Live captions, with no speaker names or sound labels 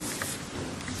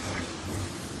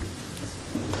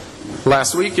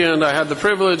Last weekend, I had the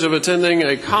privilege of attending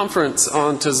a conference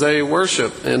on Taizé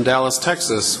worship in Dallas,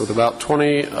 Texas, with about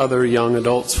 20 other young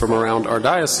adults from around our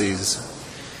diocese.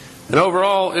 And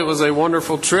overall, it was a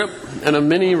wonderful trip and a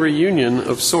mini reunion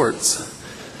of sorts.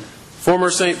 Former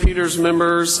St. Peter's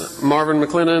members Marvin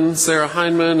McLennan, Sarah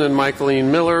Heineman, and Michaeline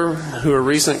Miller, who are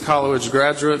recent college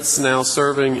graduates now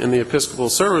serving in the Episcopal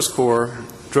Service Corps,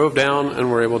 drove down and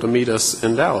were able to meet us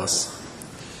in Dallas.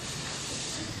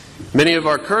 Many of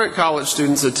our current college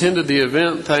students attended the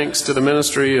event thanks to the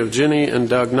ministry of Jenny and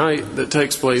Doug Knight that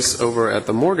takes place over at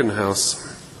the Morgan House.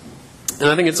 And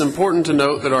I think it's important to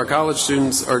note that our college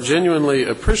students are genuinely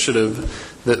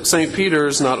appreciative that St.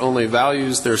 Peter's not only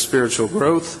values their spiritual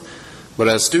growth, but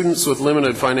as students with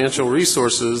limited financial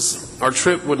resources, our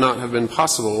trip would not have been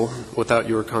possible without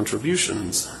your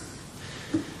contributions.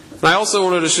 And I also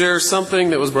wanted to share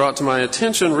something that was brought to my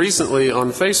attention recently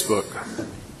on Facebook.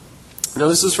 Now,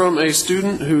 this is from a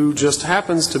student who just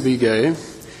happens to be gay,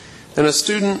 and a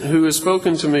student who has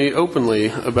spoken to me openly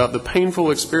about the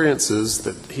painful experiences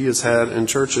that he has had in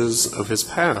churches of his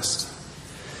past.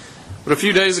 But a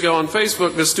few days ago on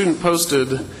Facebook, this student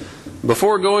posted,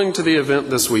 "Before going to the event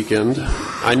this weekend,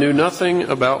 I knew nothing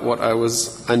of what I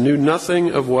was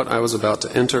about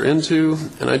to enter into,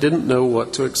 and I didn't know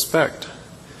what to expect.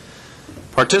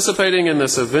 Participating in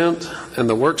this event and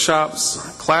the workshops,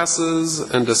 classes,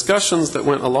 and discussions that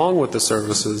went along with the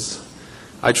services,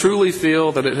 I truly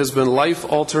feel that it has been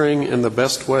life-altering in the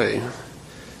best way.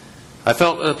 I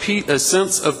felt a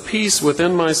sense of peace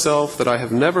within myself that I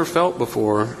have never felt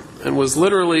before, and was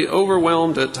literally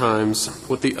overwhelmed at times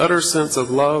with the utter sense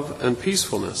of love and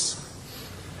peacefulness.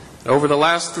 Over the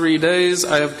last 3 days,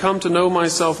 I have come to know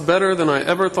myself better than I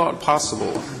ever thought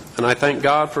possible, and I thank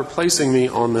God for placing me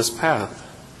on this path.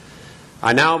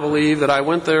 I now believe that I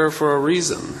went there for a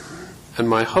reason, and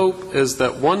my hope is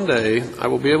that one day I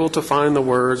will be able to find the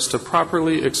words to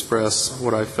properly express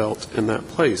what I felt in that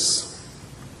place."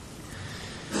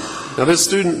 Now, this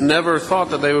student never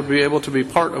thought that they would be able to be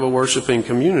part of a worshiping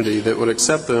community that would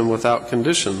accept them without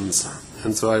conditions,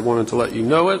 and so I wanted to let you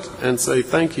know it and say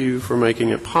thank you for making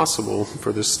it possible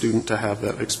for this student to have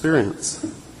that experience.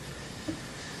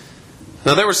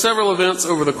 Now, there were several events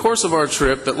over the course of our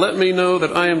trip that let me know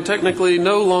that I am technically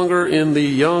no longer in the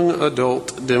young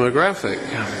adult demographic.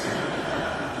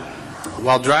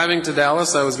 While driving to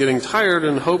Dallas, I was getting tired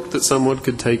and hoped that someone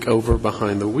could take over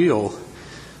behind the wheel.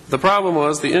 The problem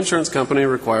was the insurance company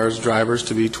requires drivers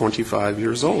to be 25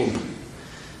 years old.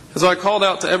 So I called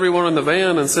out to everyone in the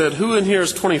van and said, "Who in here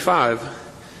is 25?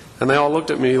 And they all looked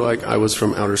at me like I was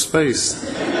from outer space.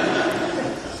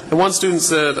 And one student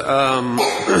said,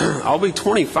 "I'll be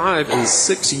 25 in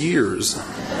 6 years."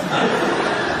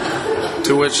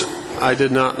 To which I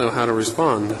did not know how to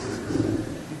respond.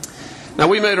 Now,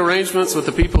 we made arrangements with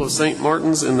the people of St.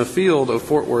 Martin's in the Field of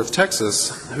Fort Worth,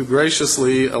 Texas, who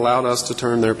graciously allowed us to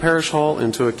turn their parish hall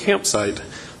into a campsite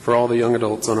for all the young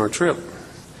adults on our trip.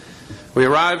 We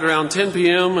arrived around 10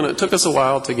 p.m., and it took us a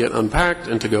while to get unpacked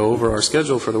and to go over our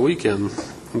schedule for the weekend.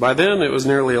 By then, it was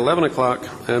nearly 11 o'clock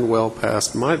and well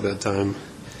past my bedtime.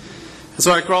 And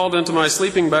so I crawled into my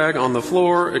sleeping bag on the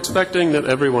floor, expecting that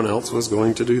everyone else was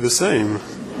going to do the same,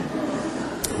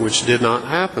 which did not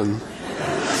happen.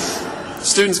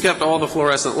 Students kept all the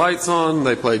fluorescent lights on,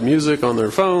 they played music on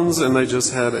their phones, and they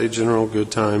just had a general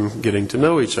good time getting to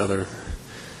know each other.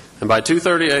 And by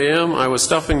 2:30 a.m., I was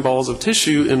stuffing balls of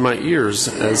tissue in my ears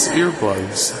as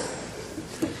earplugs.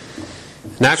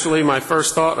 Naturally, my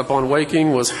first thought upon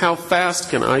waking was, how fast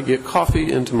can I get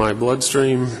coffee into my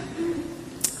bloodstream?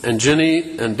 And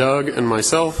Jenny and Doug and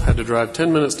myself had to drive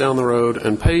 10 minutes down the road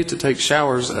and pay to take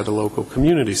showers at a local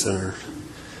community center.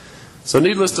 So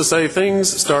needless to say, things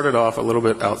started off a little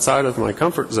bit outside of my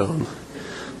comfort zone.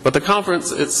 But the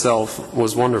conference itself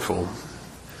was wonderful.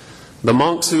 The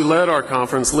monks who led our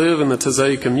conference live in the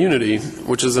Taizé community,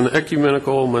 which is an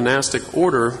ecumenical monastic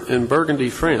order in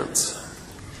Burgundy, France.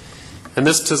 And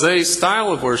this Taizé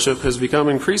style of worship has become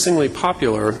increasingly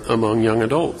popular among young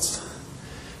adults.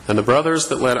 And the brothers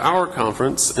that led our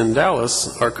conference in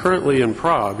Dallas are currently in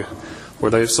Prague,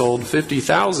 where they've sold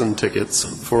 50,000 tickets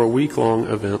for a week-long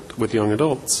event with young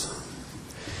adults.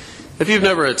 If you've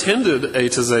never attended a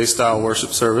Taizé-style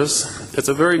worship service, it's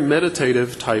a very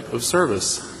meditative type of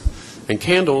service, and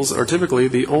candles are typically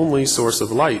the only source of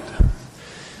light.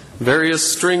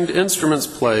 Various stringed instruments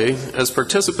play as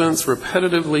participants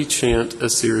repetitively chant a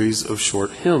series of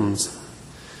short hymns.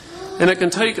 And it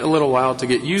can take a little while to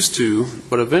get used to,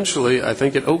 but eventually I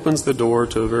think it opens the door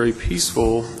to a very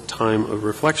peaceful time of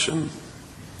reflection.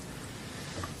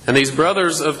 And these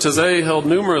brothers of Taizé held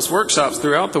numerous workshops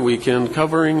throughout the weekend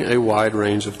covering a wide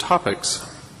range of topics.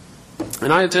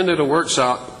 and I attended a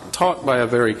workshop taught by a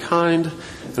very kind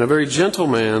and a very gentle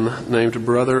man named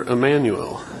Brother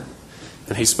Emmanuel.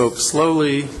 And he spoke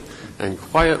slowly and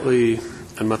quietly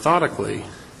and methodically.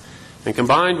 And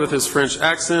combined with his French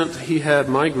accent, he had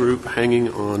my group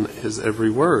hanging on his every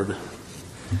word.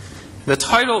 The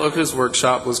title of his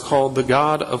workshop was called The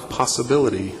God of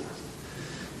Possibility.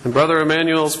 And Brother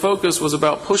Emmanuel's focus was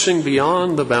about pushing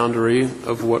beyond the boundary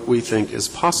of what we think is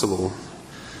possible,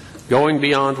 going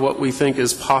beyond what we think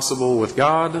is possible with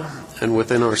God and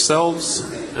within ourselves,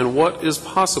 and what is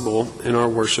possible in our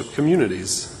worship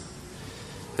communities.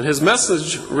 And his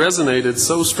message resonated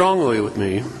so strongly with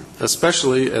me,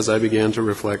 especially as I began to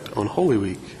reflect on Holy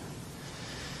Week.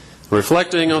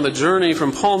 Reflecting on the journey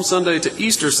from Palm Sunday to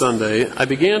Easter Sunday, I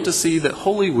began to see that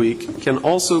Holy Week can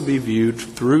also be viewed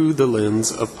through the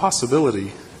lens of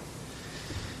possibility.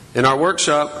 In our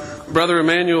workshop, Brother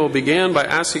Emmanuel began by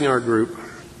asking our group,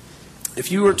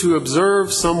 if you were to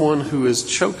observe someone who is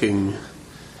choking,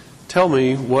 tell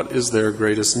me what is their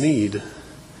greatest need?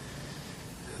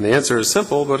 And the answer is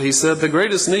simple, but he said the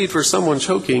greatest need for someone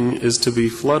choking is to be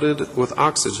flooded with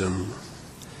oxygen.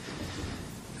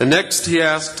 And next he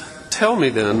asked, tell me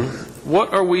then,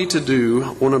 what are we to do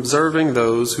when observing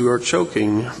those who are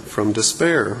choking from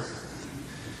despair?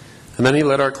 And then he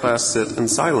let our class sit in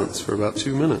silence for about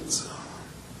 2 minutes.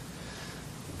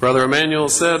 Brother Emmanuel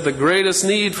said the greatest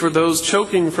need for those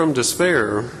choking from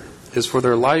despair is for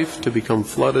their life to become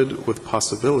flooded with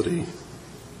possibility.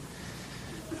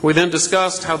 We then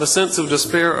discussed how the sense of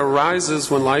despair arises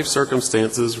when life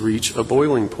circumstances reach a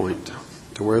boiling point,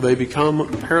 to where they become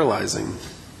paralyzing.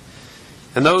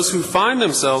 And those who find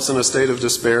themselves in a state of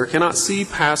despair cannot see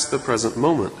past the present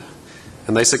moment,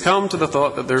 and they succumb to the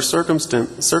thought that their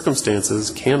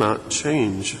circumstances cannot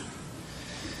change.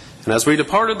 And as we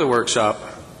departed the workshop,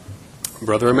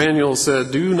 Brother Emmanuel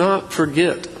said, do not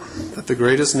forget that the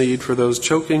greatest need for those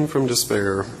choking from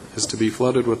despair is to be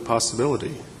flooded with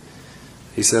possibility.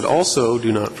 He said, also,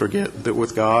 do not forget that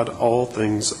with God all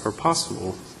things are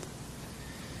possible.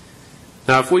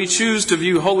 Now, if we choose to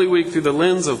view Holy Week through the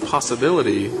lens of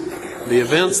possibility, the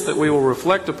events that we will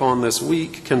reflect upon this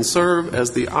week can serve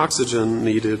as the oxygen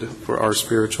needed for our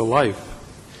spiritual life.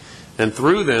 And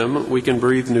through them, we can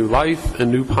breathe new life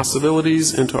and new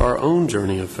possibilities into our own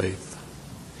journey of faith.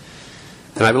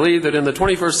 And I believe that in the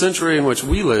 21st century in which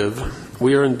we live,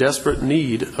 we are in desperate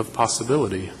need of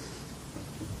possibility.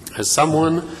 As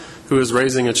someone who is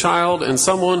raising a child and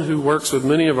someone who works with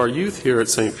many of our youth here at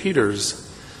St. Peter's,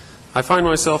 I find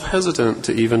myself hesitant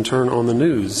to even turn on the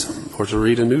news or to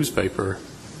read a newspaper.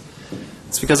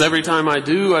 It's because every time I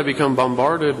do, I become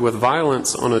bombarded with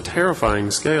violence on a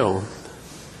terrifying scale.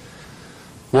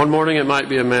 One morning it might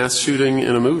be a mass shooting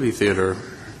in a movie theater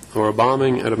or a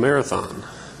bombing at a marathon.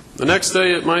 The next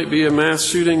day it might be a mass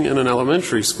shooting in an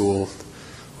elementary school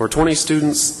or 20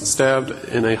 students stabbed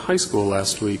in a high school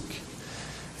last week.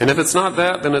 And if it's not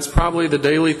that, then it's probably the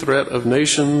daily threat of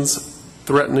nations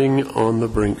threatening on the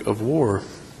brink of war.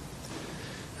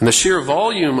 And the sheer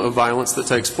volume of violence that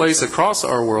takes place across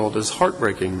our world is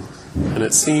heartbreaking, and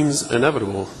it seems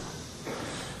inevitable.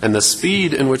 And the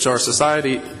speed in which our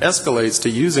society escalates to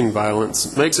using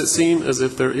violence makes it seem as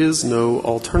if there is no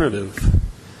alternative.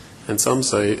 And some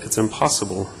say it's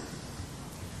impossible.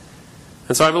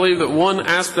 And so I believe that one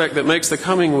aspect that makes the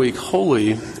coming week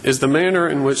holy is the manner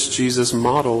in which Jesus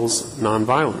models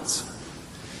nonviolence.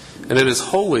 And it is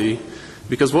holy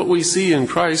because what we see in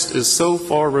Christ is so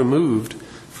far removed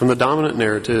from the dominant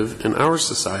narrative in our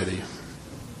society.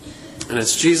 And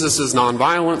it's Jesus'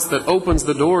 nonviolence that opens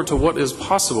the door to what is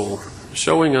possible,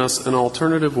 showing us an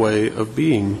alternative way of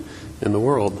being in the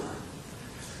world.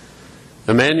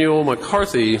 Emmanuel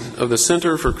McCarthy of the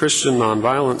Center for Christian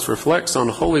Nonviolence reflects on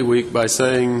Holy Week by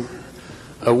saying,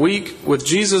 a week with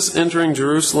Jesus entering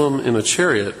Jerusalem in a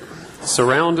chariot,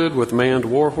 surrounded with manned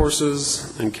war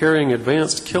horses and carrying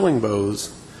advanced killing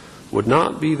bows, would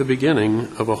not be the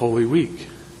beginning of a Holy Week.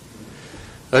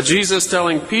 A Jesus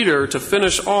telling Peter to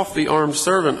finish off the armed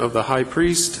servant of the high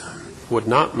priest would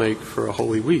not make for a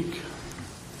Holy Week.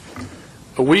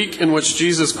 A week in which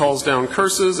Jesus calls down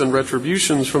curses and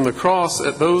retributions from the cross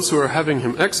at those who are having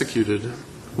him executed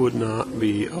would not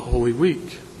be a Holy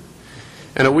Week.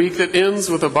 And a week that ends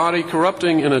with a body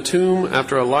corrupting in a tomb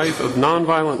after a life of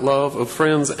nonviolent love of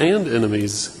friends and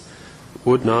enemies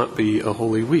would not be a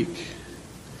Holy Week.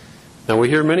 Now, we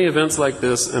hear many events like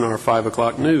this in our 5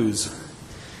 o'clock news.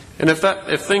 And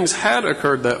if things had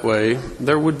occurred that way,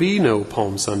 there would be no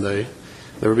Palm Sunday,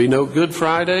 there would be no Good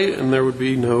Friday, and there would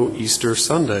be no Easter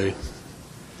Sunday.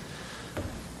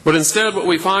 But instead, what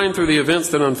we find through the events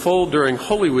that unfold during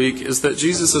Holy Week is that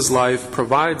Jesus' life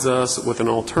provides us with an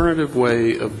alternative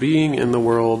way of being in the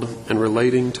world and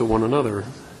relating to one another.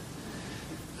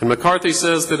 And McCarthy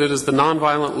says that it is the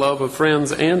nonviolent love of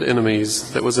friends and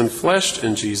enemies that was enfleshed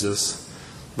in Jesus.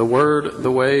 The Word,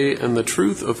 the way, and the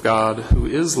truth of God, who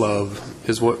is love,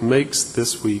 is what makes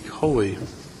this week holy.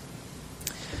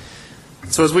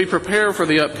 So as we prepare for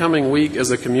the upcoming week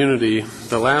as a community,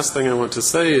 the last thing I want to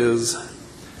say is,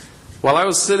 while I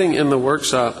was sitting in the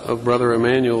workshop of Brother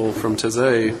Emmanuel from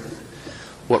Taizé,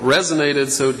 what resonated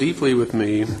so deeply with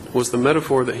me was the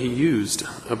metaphor that he used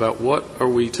about what are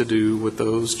we to do with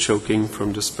those choking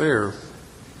from despair.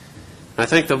 I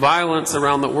think the violence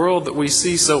around the world that we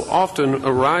see so often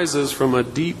arises from a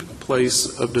deep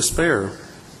place of despair.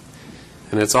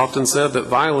 And it's often said that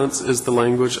violence is the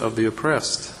language of the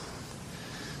oppressed.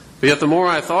 But yet the more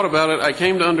I thought about it, I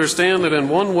came to understand that in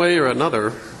one way or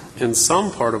another, in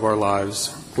some part of our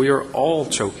lives, we are all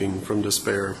choking from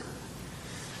despair.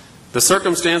 The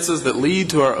circumstances that lead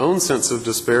to our own sense of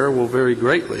despair will vary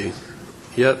greatly,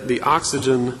 yet the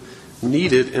oxygen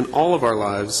needed in all of our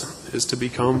lives is to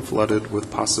become flooded with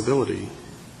possibility.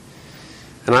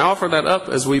 And I offer that up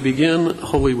as we begin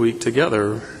Holy Week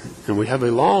together, and we have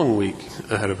a long week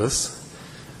ahead of us,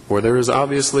 where there is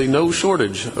obviously no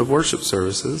shortage of worship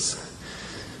services.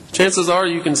 Chances are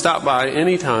you can stop by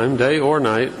any time, day or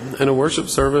night, and a worship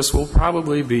service will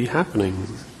probably be happening.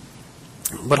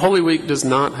 But Holy Week does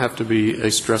not have to be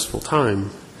a stressful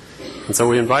time. And so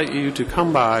we invite you to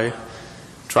come by,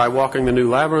 try walking the New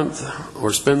Labyrinth,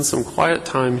 or spend some quiet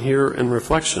time here in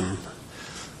reflection.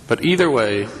 But either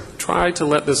way, try to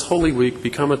let this Holy Week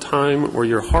become a time where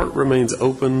your heart remains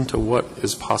open to what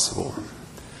is possible.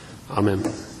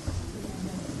 Amen.